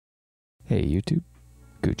Hey YouTube,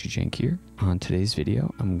 guccijank here. On today's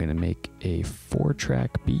video, I'm gonna make a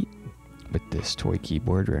 4-track beat with this toy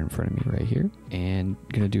keyboard right in front of me right here. And I'm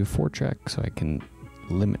gonna do a 4-track so I can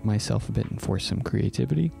limit myself a bit and force some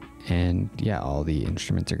creativity. And yeah, all the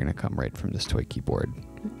instruments are gonna come right from this toy keyboard.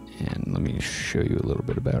 And let me show you a little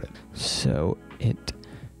bit about it. So it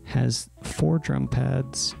has 4 drum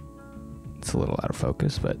pads. It's a little out of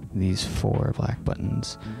focus, but these 4 black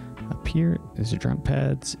buttons up here is the drum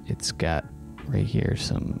pads. It's got right here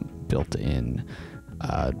some built-in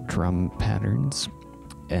drum patterns,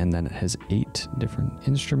 and then it has 8 different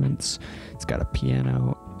instruments. It's got a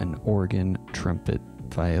piano, an organ, trumpet,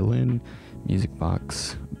 violin, music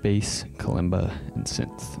box, bass, kalimba, and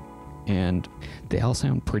synth. And they all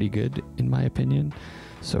sound pretty good in my opinion.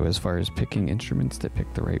 So as far as picking instruments, they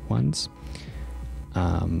pick the right ones.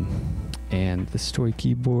 And this toy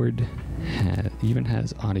keyboard even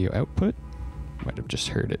has audio output. Might have just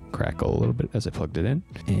heard it crackle a little bit as I plugged it in.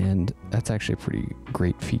 And that's actually a pretty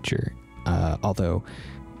great feature. Although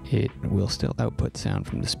it will still output sound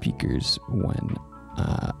from the speakers when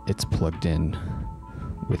it's plugged in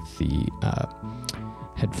with the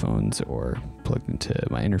headphones or plugged into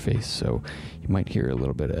my interface. So you might hear a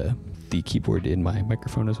little bit of the keyboard in my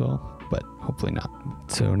microphone as well, but hopefully not.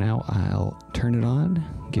 So now I'll turn it on,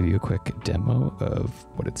 give you a quick demo of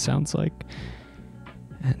what it sounds like,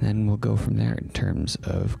 and then we'll go from there in terms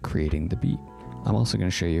of creating the beat. I'm also going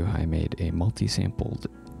to show you how I made a multi-sampled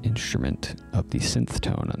instrument of the synth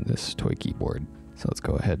tone on this toy keyboard. So let's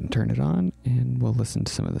go ahead and turn it on and we'll listen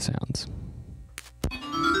to some of the sounds.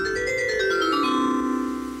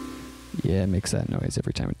 Yeah, it makes that noise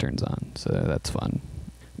every time it turns on, so that's fun.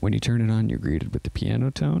 When you turn it on, you're greeted with the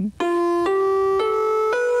piano tone.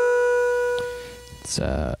 It's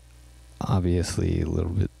obviously a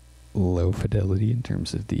little bit low fidelity in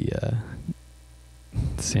terms of the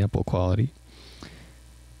sample quality,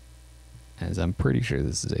 as I'm pretty sure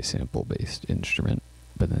this is a sample-based instrument.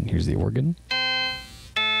 But then here's the organ, the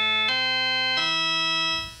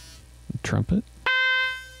trumpet,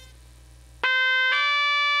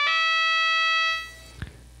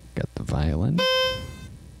 got the violin,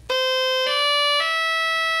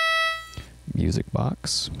 music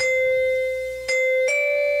box,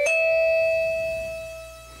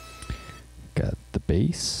 got the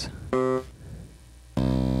bass,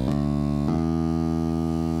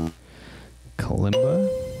 kalimba,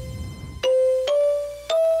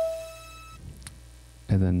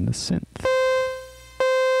 and then the synth.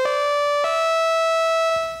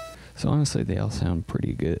 So honestly, they all sound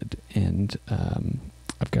pretty good, and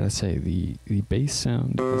I've got to say the bass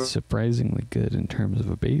sound is surprisingly good in terms of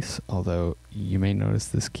a bass, although you may notice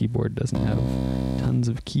this keyboard doesn't have tons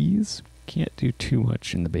of keys. Can't do too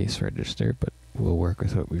much in the bass register, but we'll work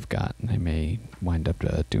with what we've got, and I may wind up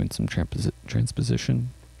doing some transposition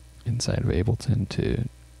inside of Ableton to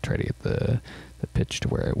try to get the pitch to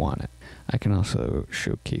where I want it. I can also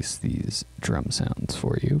showcase these drum sounds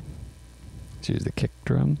for you. So here's the kick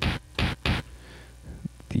drum,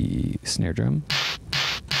 the snare drum,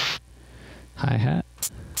 hi-hat,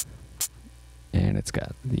 and it's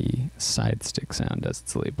got the side stick sound as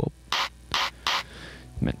it's labeled.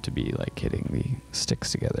 Meant to be like hitting the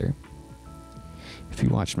sticks together. If you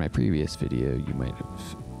watched my previous video, you might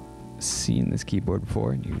have seen this keyboard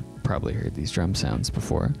before, and you probably heard these drum sounds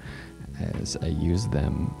before, as I used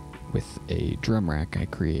them with a drum rack I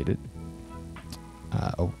created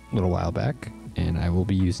a little while back, and I will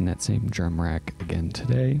be using that same drum rack again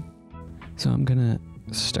today. So I'm gonna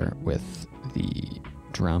start with the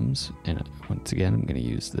drums, and once again I'm going to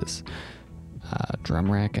use this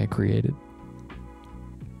drum rack I created,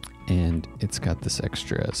 and it's got this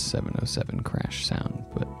extra 707 crash sound,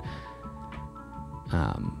 but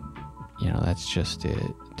you know, that's just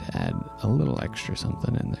to add a little extra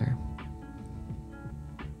something in there.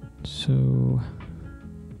 So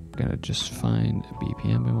I'm gonna just find a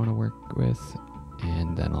BPM I want to work with,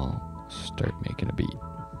 and then I'll start making a beat.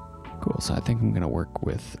 Cool, so I think I'm gonna work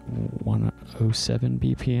with 107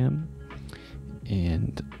 BPM,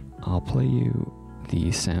 and I'll play you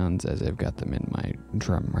the sounds as I've got them in my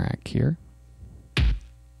drum rack here.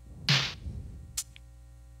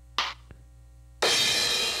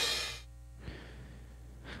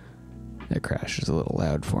 That crash is a little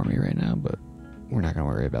loud for me right now, but we're not gonna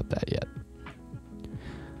worry about that yet.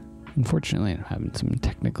 Unfortunately, I'm having some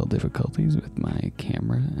technical difficulties with my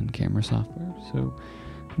camera and camera software, so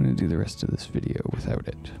I'm going to do the rest of this video without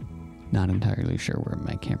it. Not entirely sure where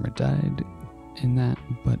my camera died in that,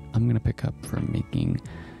 but I'm going to pick up from making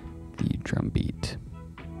the drum beat.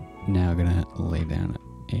 Now I'm going to lay down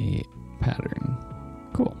a pattern.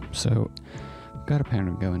 Cool, so got a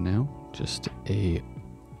pattern going now. just a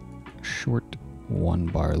short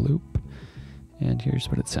 1-bar loop, and here's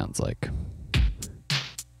what it sounds like.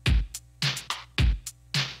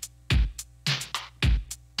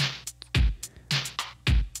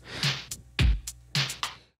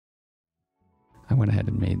 I went ahead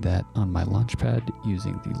and made that on my Launchpad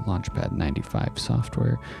using the Launchpad 95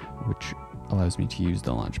 software, which allows me to use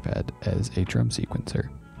the Launchpad as a drum sequencer.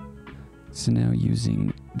 So now,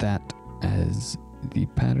 using that as the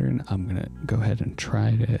pattern, I'm gonna go ahead and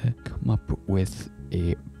try to come up with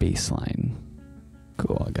a bass line.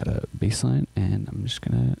 Cool, I got a bass line, and I'm just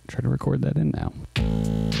gonna try to record that in now.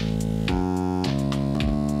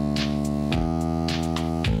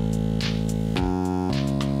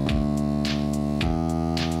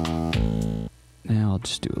 Now I'll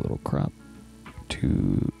just do a little crop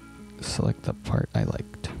to select the part I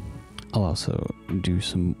liked. I'll also do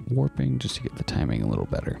some warping just to get the timing a little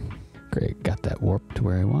better. Great, got that warp to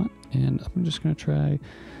where I want, and I'm just gonna try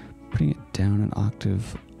putting it down an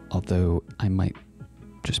octave, although I might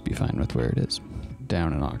just be fine with where it is.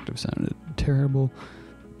 Down an octave sounded terrible.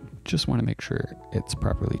 Just want to make sure it's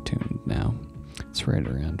properly tuned now. It's right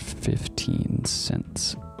around 15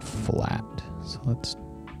 cents flat. So let's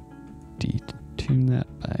detune that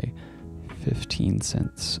by 15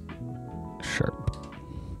 cents sharp.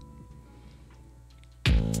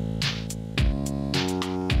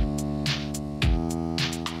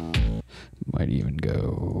 Might even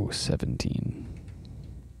go 17.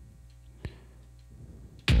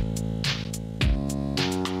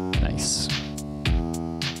 Nice.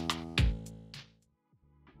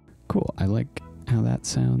 Cool, I like how that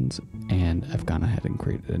sounds, and I've gone ahead and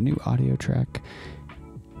created a new audio track,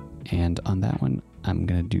 and on that one I'm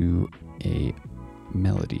gonna do a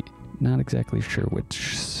melody. Not exactly sure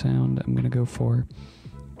which sound I'm gonna go for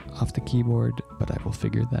off the keyboard, but I will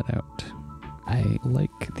figure that out. I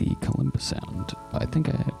like the Kalimba sound. I think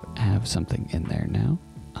I have something in there now.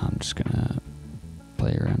 I'm just gonna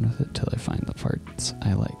play around with it till I find the parts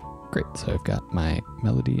I like. Great, so I've got my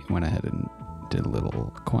melody. I went ahead and did a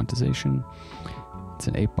little quantization. It's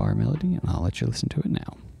an 8-bar melody, and I'll let you listen to it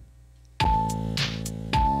now.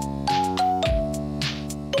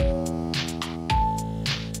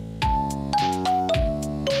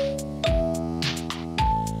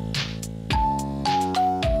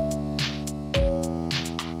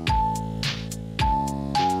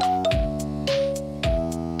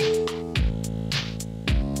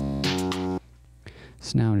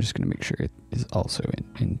 So now I'm just going to make sure it is also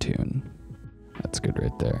in tune. That's good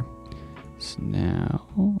right there. So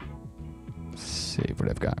now, save what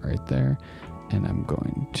I've got right there, and I'm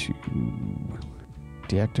going to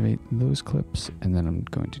deactivate those clips, and then I'm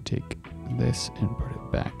going to take this and put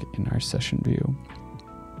it back in our session view.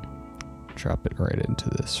 Drop it right into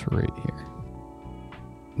this right here.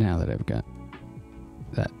 Now that I've got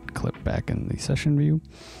that clip back in the session view,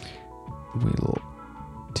 we'll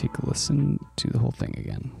take a listen to the whole thing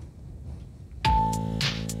again.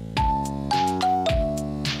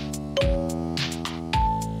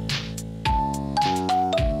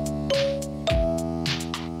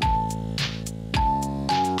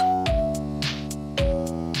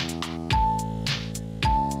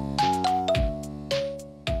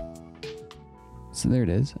 So there it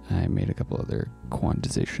is. I made a couple other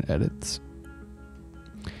quantization edits.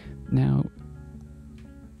 Now,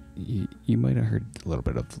 you might have heard a little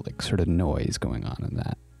bit of like sort of noise going on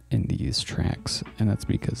in these tracks, and that's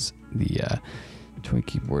because the toy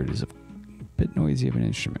keyboard is a bit noisy of an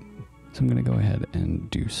instrument. So I'm going to go ahead and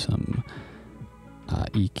do some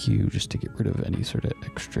EQ just to get rid of any sort of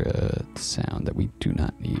extra sound that we do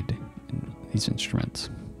not need in these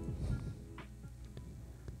instruments.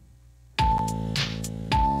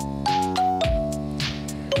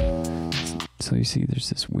 So you see there's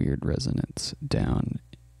this weird resonance down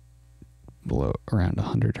below around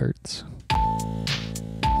 100 hertz.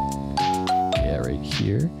 Yeah, right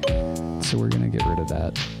here. So we're gonna get rid of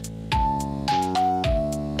that.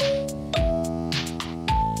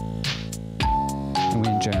 And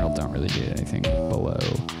we in general don't really need anything below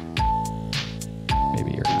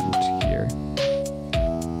maybe around here.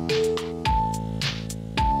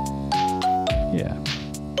 Yeah.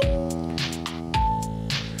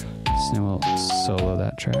 So now we'll solo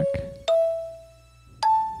that track.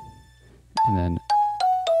 And then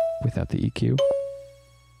without the EQ,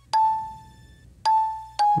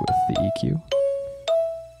 with the EQ,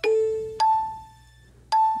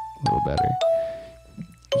 a little better.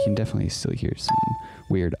 You can definitely still hear some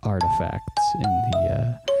weird artifacts in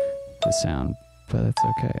the sound, but that's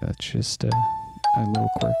okay. That's just a little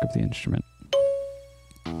quirk of the instrument.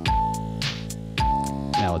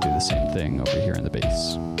 Now I'll do the same thing over here in the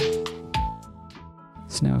bass.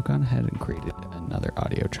 So now I've gone ahead and created another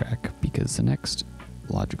audio track because the next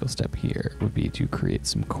logical step here would be to create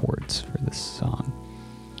some chords for this song.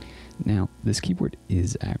 Now, this keyboard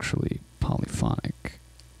is actually polyphonic.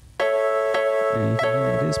 And you can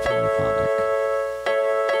hear it is polyphonic.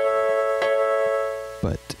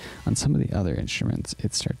 But on some of the other instruments,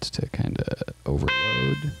 it starts to kind of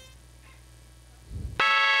overload.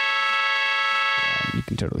 You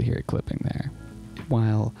can totally hear it clipping there.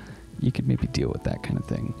 While you could maybe deal with that kind of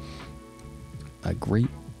thing, a great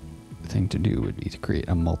thing to do would be to create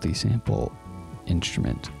a multi-sample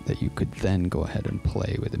instrument that you could then go ahead and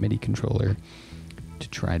play with a MIDI controller to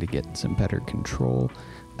try to get some better control,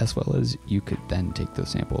 as well as you could then take those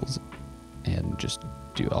samples and just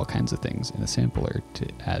do all kinds of things in a sampler to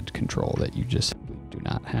add control that you just simply do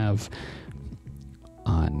not have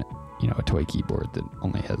on, you know, a toy keyboard that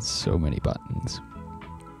only has so many buttons.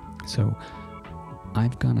 So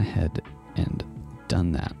I've gone ahead and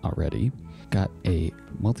done that already. Got a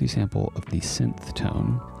multi-sample of the synth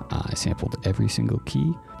tone. I sampled every single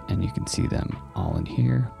key, and you can see them all in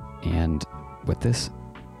here. And what this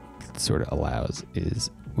sort of allows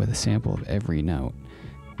is, with a sample of every note,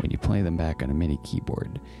 when you play them back on a MIDI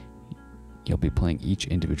keyboard, you'll be playing each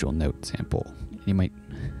individual note sample. You might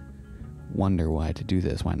wonder why to do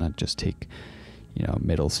this. Why not just take, you know,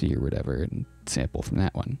 middle C or whatever and sample from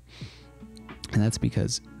that one? And that's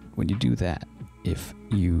because when you do that, if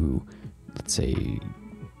you, let's say,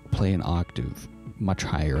 play an octave much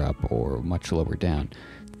higher up or much lower down,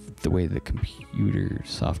 the way the computer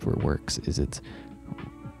software works is it's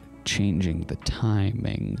changing the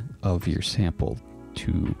timing of your sample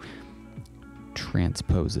to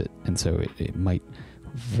transpose it, and so it might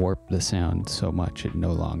warp the sound so much it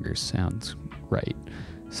no longer sounds right.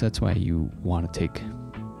 So that's why you want to take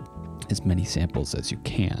as many samples as you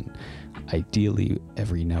can. Ideally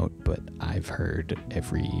every note, but I've heard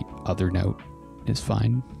every other note is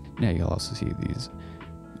fine. Now you'll also see these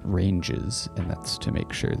ranges, and that's to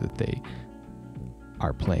make sure that they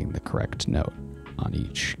are playing the correct note on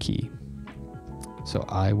each key. So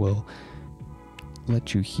I will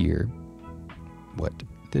let you hear what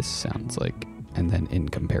this sounds like, and then in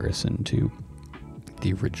comparison to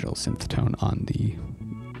the original synth tone on the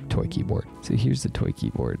toy keyboard. So here's the toy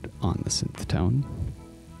keyboard on the synth tone.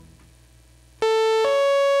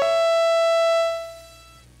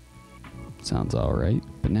 Sounds all right,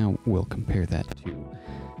 but now we'll compare that to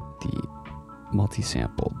the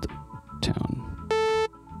multi-sampled tone.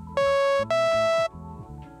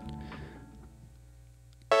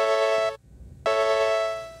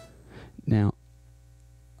 Now,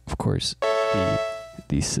 of course,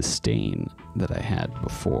 the sustain that I had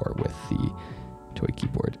before with the toy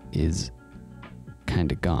keyboard is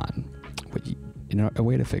kind of gone. A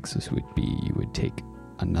way to fix this would be you would take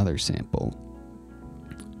another sample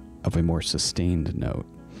of a more sustained note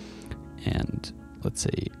and, let's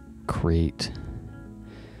say, create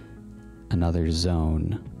another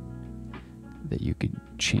zone that you could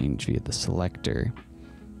change via the selector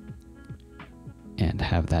and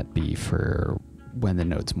have that be for when the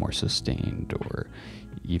note's more sustained or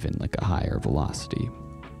even like a higher velocity.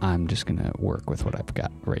 I'm just gonna work with what I've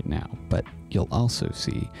got right now, but you'll also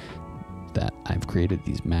see that I've created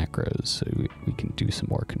these macros so we can do some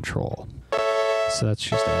more control. So that's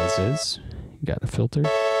just as is. You got a filter.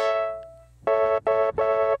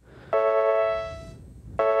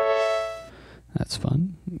 That's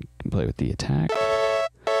fun. You can play with the attack.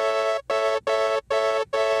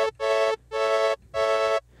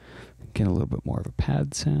 Get a little bit more of a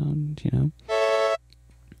pad sound, you know.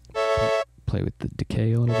 Play with the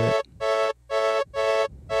decay a little bit.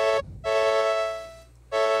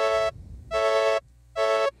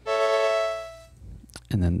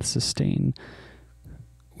 And then the sustain,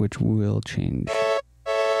 which will change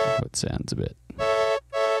how it sounds a bit.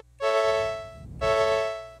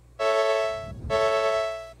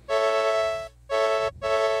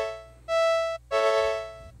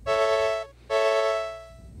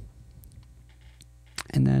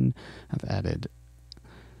 And then I've added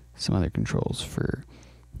some other controls for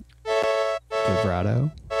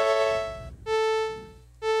vibrato.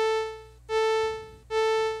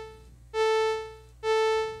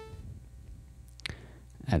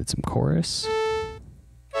 Added some chorus.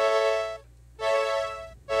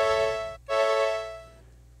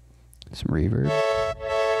 Some reverb.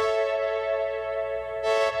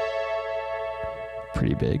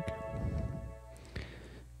 Pretty big.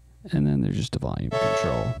 And then there's just a volume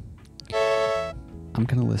control. I'm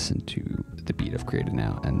going to listen to the beat I've created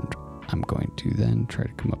now, and I'm going to then try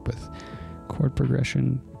to come up with chord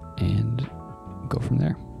progression and go from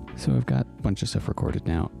there. So I've got bunch of stuff recorded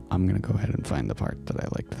now. I'm going to go ahead and find the part that I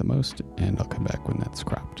liked the most, and I'll come back when that's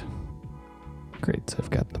cropped. Great, so I've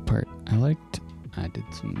got the part I liked. I did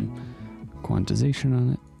some quantization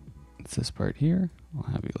on it. It's this part here.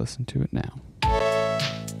 I'll have you listen to it now.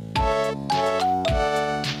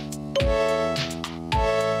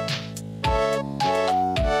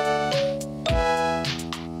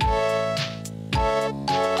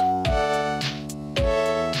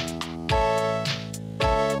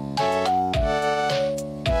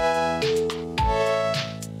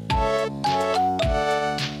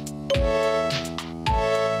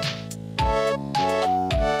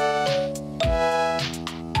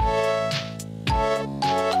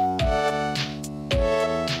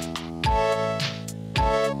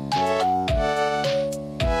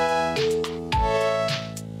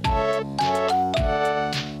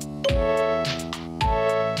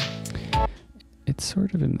 It's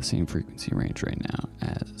sort of in the same frequency range right now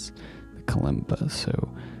as the Kalimba, so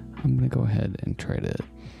I'm going to go ahead and try to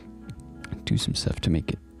do some stuff to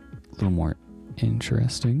make it a little more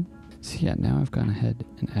interesting. So yeah, now I've gone ahead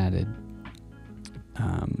and added,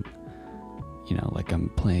 like I'm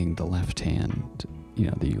playing the left hand,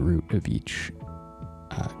 the root of each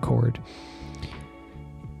chord.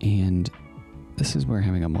 And this is where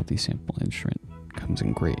having a multi-sample instrument comes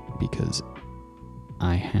in great, because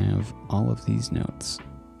I have all of these notes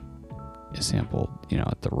sampled,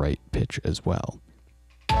 at the right pitch as well.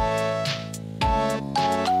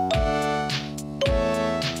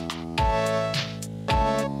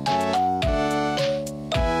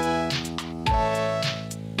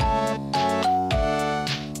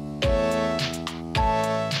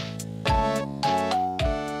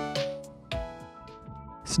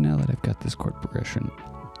 So now that I've got this chord progression,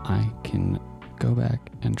 I can go back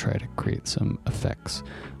and try to create some effects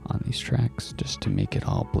on these tracks just to make it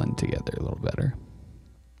all blend together a little better.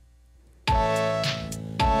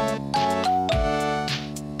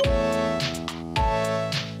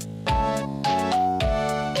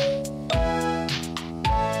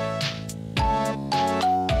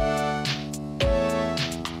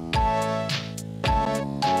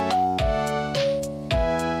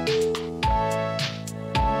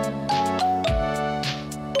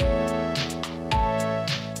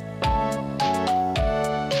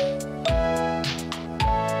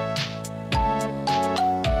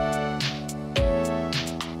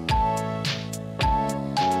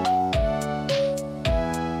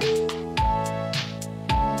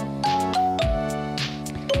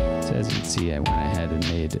 As you can see, I went ahead and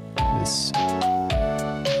made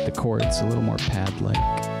the chords a little more pad-like.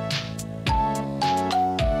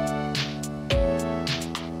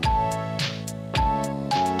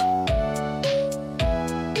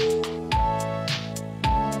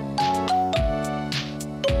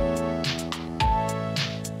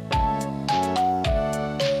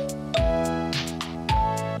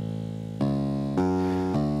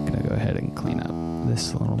 I'm gonna go ahead and clean up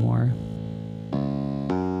this a little more.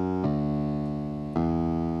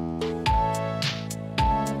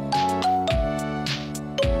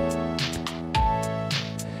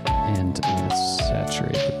 And I'm going to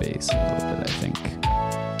saturate the bass a little bit, I think.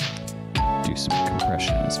 Do some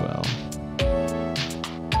compression as well.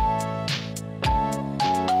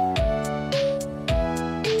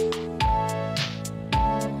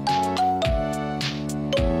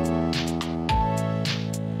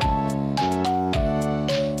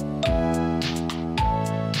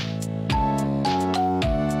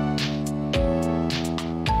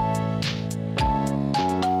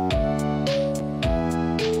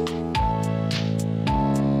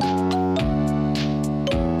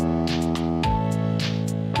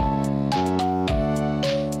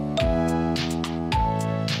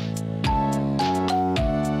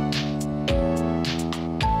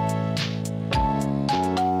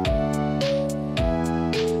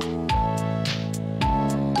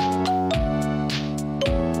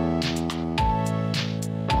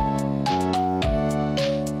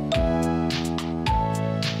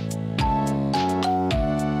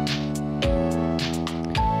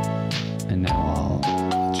 And now I'll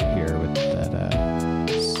let you hear with that,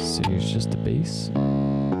 so here's just the bass,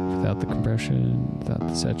 without the compression, without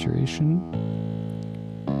the saturation.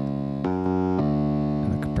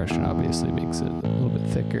 And the compression obviously makes it a little bit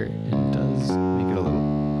thicker, and does make it a little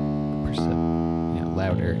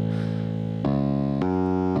louder.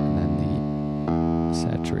 And then the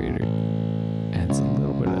saturator adds a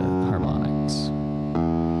little bit of harmonics.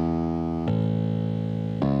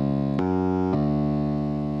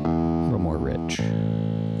 More rich.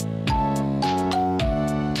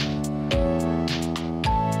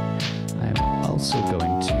 I'm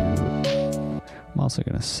also also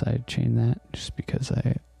going to sidechain that just because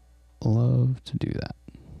I love to do that.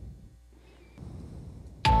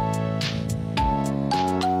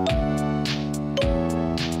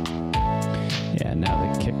 Yeah,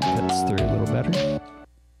 now the kick cuts through a little better.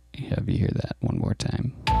 Have you hear that one more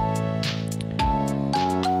time.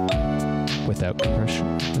 Without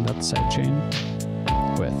compression, without the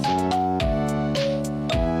sidechain, with.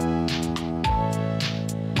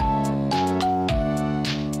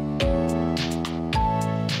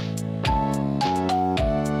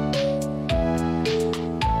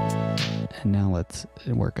 And now let's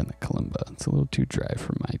work on the kalimba. It's a little too dry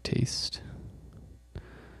for my taste.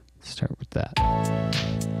 Start with that.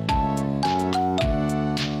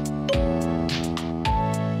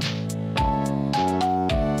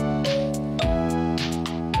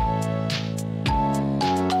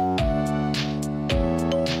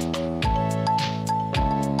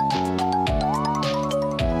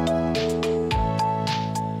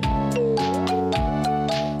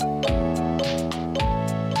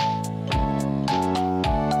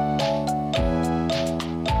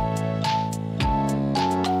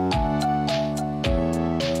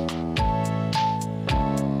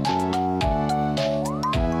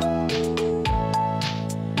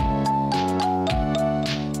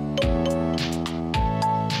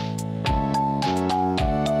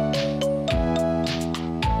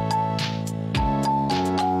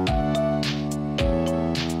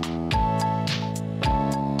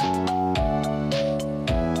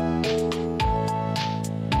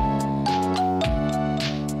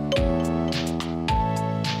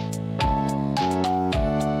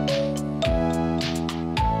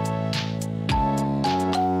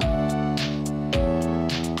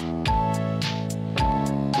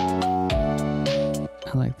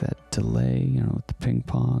 I like that delay, with the ping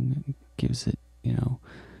pong. It gives it, a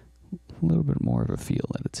little bit more of a feel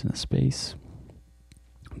that it's in a space.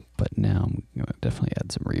 But now I'm going to definitely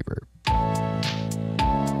add some reverb.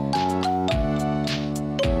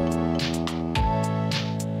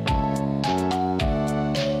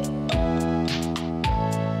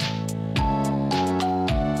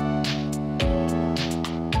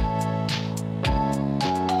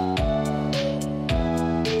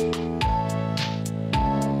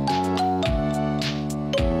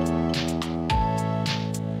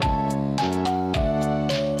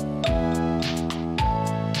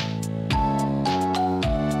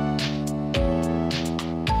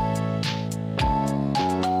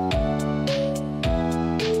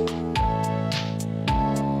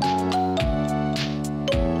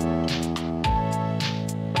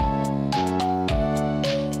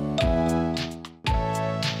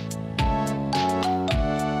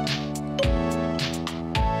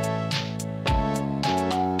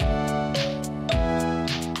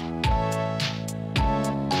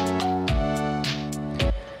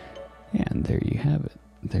 And there you have it.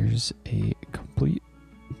 There's a complete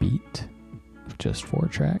beat of just 4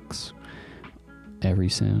 tracks. Every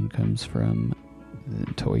sound comes from the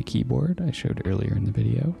toy keyboard I showed earlier in the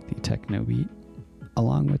video, the Techno-Beat.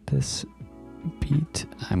 Along with this beat,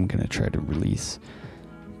 I'm going to try to release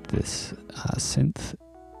this Synth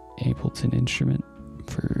Ableton instrument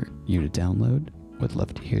for you to download. Would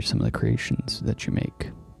love to hear some of the creations that you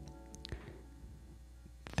make.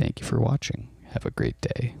 Thank you for watching. Have a great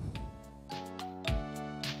day.